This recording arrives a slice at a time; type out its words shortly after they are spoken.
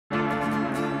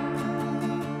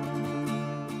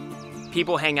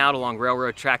People hang out along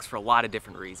railroad tracks for a lot of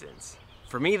different reasons.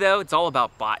 For me though, it's all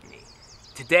about botany.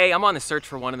 Today, I'm on the search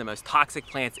for one of the most toxic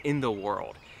plants in the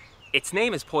world. Its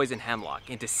name is poison hemlock,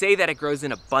 and to say that it grows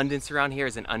in abundance around here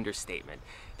is an understatement.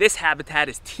 This habitat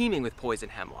is teeming with poison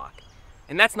hemlock.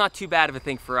 And that's not too bad of a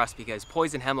thing for us because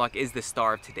poison hemlock is the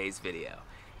star of today's video.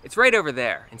 It's right over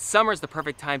there, and summer is the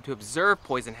perfect time to observe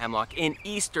poison hemlock in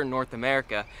eastern North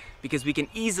America because we can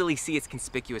easily see its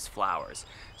conspicuous flowers.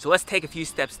 So let's take a few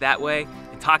steps that way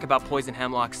and talk about poison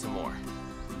hemlock some more.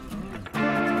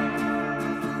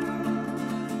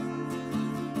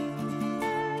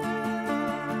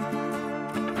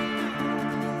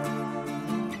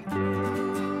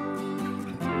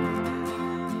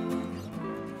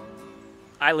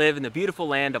 I live in the beautiful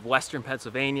land of western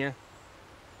Pennsylvania.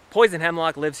 Poison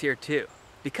hemlock lives here too.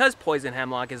 Because poison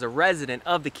hemlock is a resident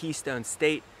of the Keystone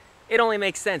State, it only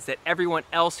makes sense that everyone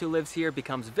else who lives here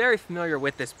becomes very familiar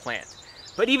with this plant.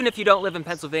 But even if you don't live in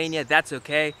Pennsylvania, that's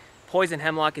okay. Poison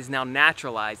hemlock is now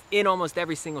naturalized in almost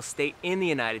every single state in the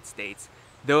United States,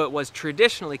 though it was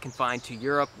traditionally confined to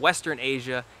Europe, Western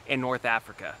Asia, and North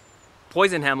Africa.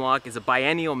 Poison hemlock is a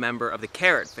biennial member of the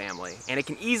carrot family, and it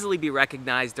can easily be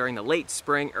recognized during the late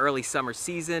spring, early summer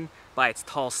season by its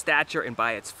tall stature and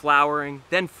by its flowering,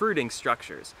 then fruiting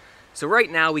structures. So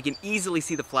right now we can easily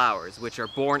see the flowers, which are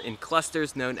borne in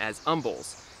clusters known as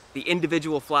umbels. The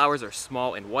individual flowers are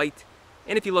small and white,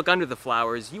 and if you look under the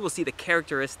flowers, you will see the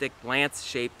characteristic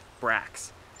lance-shaped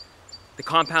bracts. The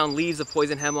compound leaves of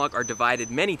poison hemlock are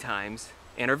divided many times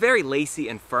and are very lacy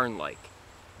and fern-like.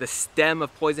 The stem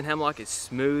of poison hemlock is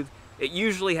smooth, it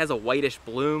usually has a whitish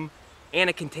bloom, and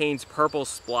it contains purple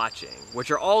splotching,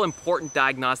 which are all important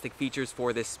diagnostic features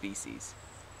for this species.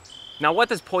 Now, what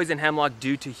does poison hemlock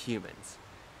do to humans?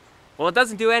 Well, it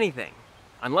doesn't do anything,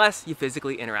 unless you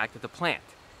physically interact with the plant.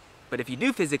 But if you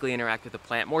do physically interact with the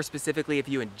plant, more specifically if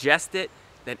you ingest it,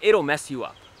 then it'll mess you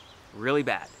up really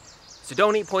bad. So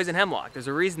don't eat poison hemlock. There's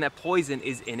a reason that poison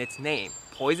is in its name.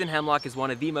 Poison hemlock is one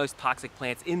of the most toxic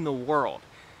plants in the world.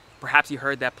 Perhaps you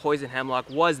heard that poison hemlock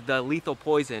was the lethal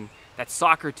poison that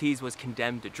Socrates was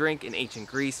condemned to drink in ancient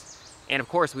Greece, and of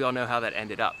course we all know how that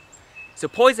ended up. So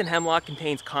poison hemlock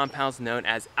contains compounds known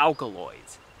as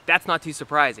alkaloids. That's not too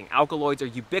surprising. Alkaloids are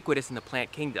ubiquitous in the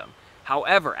plant kingdom.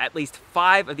 However, at least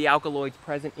 5 of the alkaloids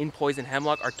present in poison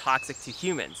hemlock are toxic to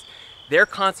humans. Their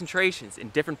concentrations in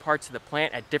different parts of the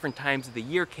plant at different times of the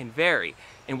year can vary,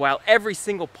 and while every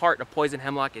single part of poison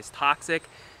hemlock is toxic,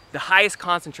 the highest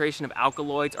concentration of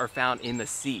alkaloids are found in the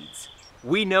seeds.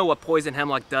 We know what poison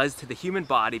hemlock does to the human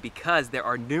body because there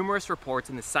are numerous reports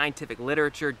in the scientific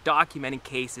literature documenting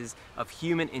cases of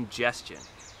human ingestion.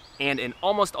 And in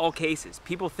almost all cases,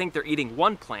 people think they're eating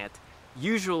one plant,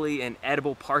 usually an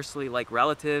edible parsley-like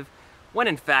relative, when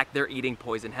in fact they're eating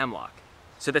poison hemlock.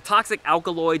 So the toxic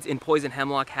alkaloids in poison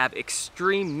hemlock have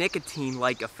extreme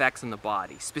nicotine-like effects on the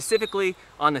body, specifically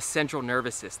on the central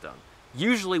nervous system,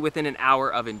 usually within an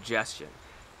hour of ingestion.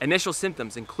 Initial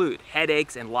symptoms include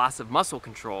headaches and loss of muscle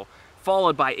control,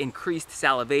 followed by increased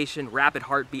salivation, rapid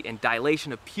heartbeat, and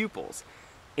dilation of pupils.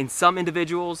 In some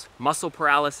individuals, muscle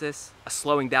paralysis, a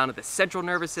slowing down of the central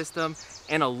nervous system,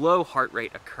 and a low heart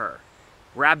rate occur.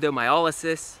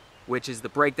 Rhabdomyolysis, which is the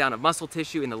breakdown of muscle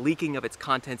tissue and the leaking of its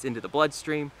contents into the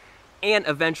bloodstream, and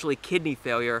eventually kidney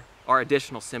failure are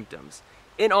additional symptoms.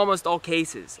 In almost all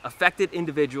cases, affected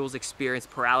individuals experience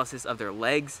paralysis of their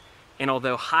legs, and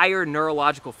although higher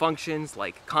neurological functions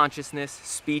like consciousness,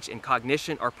 speech, and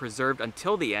cognition are preserved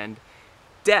until the end,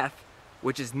 death,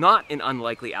 which is not an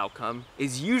unlikely outcome,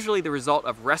 is usually the result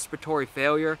of respiratory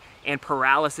failure and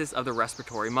paralysis of the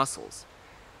respiratory muscles.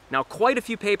 Now, quite a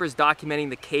few papers documenting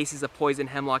the cases of poison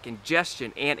hemlock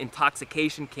ingestion and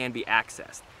intoxication can be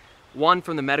accessed. One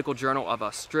from the Medical Journal of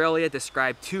Australia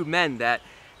described 2 men that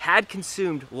had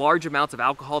consumed large amounts of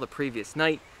alcohol the previous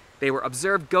night. They were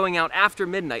observed going out after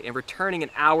midnight and returning an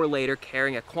hour later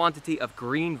carrying a quantity of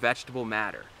green vegetable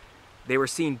matter. They were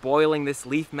seen boiling this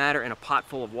leaf matter in a pot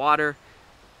full of water,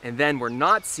 and then were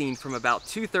not seen from about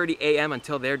 2:30 a.m.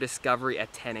 until their discovery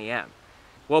at 10 a.m.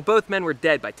 Well, both men were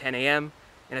dead by 10 a.m.,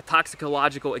 and a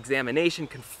toxicological examination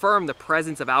confirmed the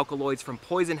presence of alkaloids from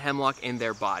poison hemlock in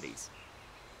their bodies.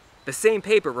 The same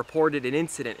paper reported an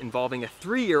incident involving a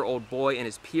 3-year-old boy and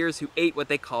his peers who ate what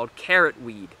they called carrot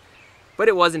weed, but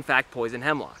it was in fact poison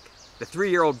hemlock. The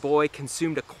 3-year-old boy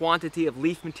consumed a quantity of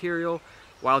leaf material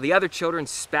while the other children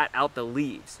spat out the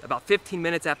leaves. About 15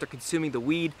 minutes after consuming the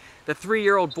weed, the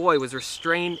 3-year-old boy was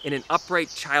restrained in an upright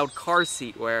child car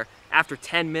seat where, after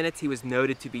 10 minutes, he was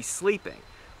noted to be sleeping.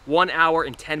 1 hour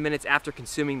and 10 minutes after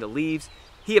consuming the leaves,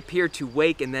 he appeared to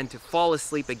wake and then to fall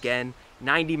asleep again.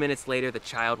 90 minutes later, the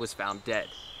child was found dead.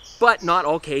 But not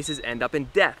all cases end up in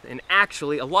death, and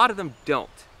actually a lot of them don't.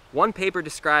 One paper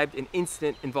described an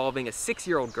incident involving a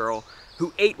 6-year-old girl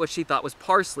who ate what she thought was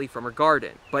parsley from her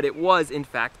garden, but it was in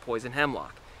fact poison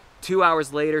hemlock. 2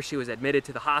 hours later, she was admitted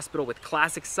to the hospital with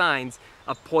classic signs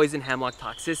of poison hemlock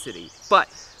toxicity. But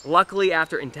luckily,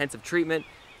 after intensive treatment,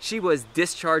 she was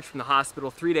discharged from the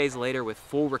hospital 3 days later with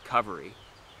full recovery.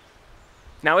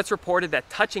 Now, it's reported that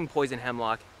touching poison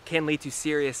hemlock can lead to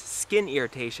serious skin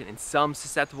irritation in some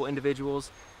susceptible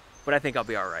individuals, but I think I'll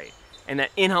be all right. And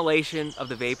that inhalation of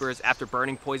the vapors after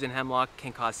burning poison hemlock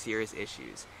can cause serious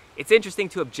issues. It's interesting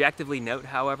to objectively note,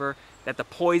 however, that the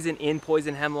poison in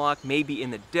poison hemlock may be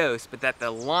in the dose, but that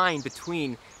the line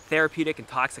between therapeutic and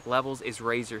toxic levels is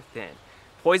razor thin.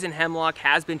 Poison hemlock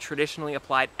has been traditionally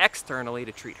applied externally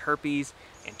to treat herpes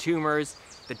and tumors.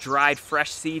 The dried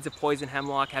fresh seeds of poison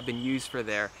hemlock have been used for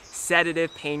their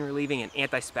sedative, pain-relieving, and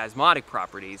antispasmodic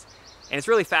properties. And it's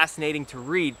really fascinating to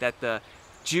read that the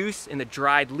juice and the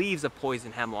dried leaves of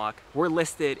poison hemlock were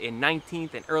listed in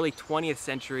 19th and early 20th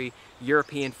century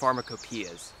European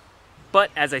pharmacopoeias.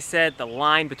 But as I said, the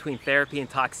line between therapy and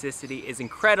toxicity is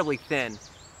incredibly thin,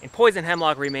 and poison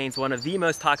hemlock remains one of the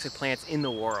most toxic plants in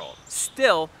the world.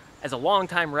 Still, as a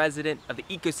longtime resident of the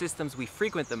ecosystems we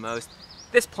frequent the most,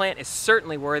 this plant is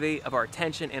certainly worthy of our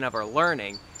attention and of our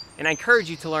learning, and I encourage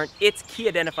you to learn its key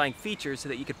identifying features so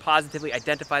that you could positively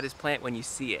identify this plant when you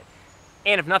see it.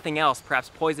 And if nothing else,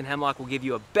 perhaps poison hemlock will give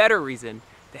you a better reason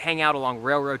to hang out along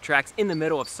railroad tracks in the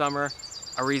middle of summer,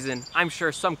 a reason I'm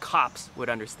sure some cops would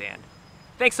understand.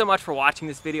 Thanks so much for watching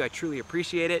this video, I truly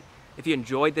appreciate it. If you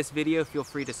enjoyed this video, feel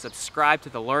free to subscribe to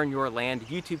the Learn Your Land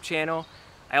YouTube channel.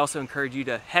 I also encourage you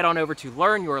to head on over to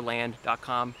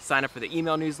learnyourland.com, sign up for the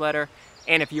email newsletter,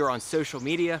 and if you're on social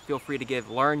media, feel free to give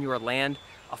Learn Your Land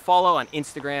a follow on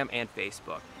Instagram and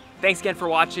Facebook. Thanks again for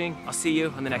watching. I'll see you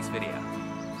on the next video.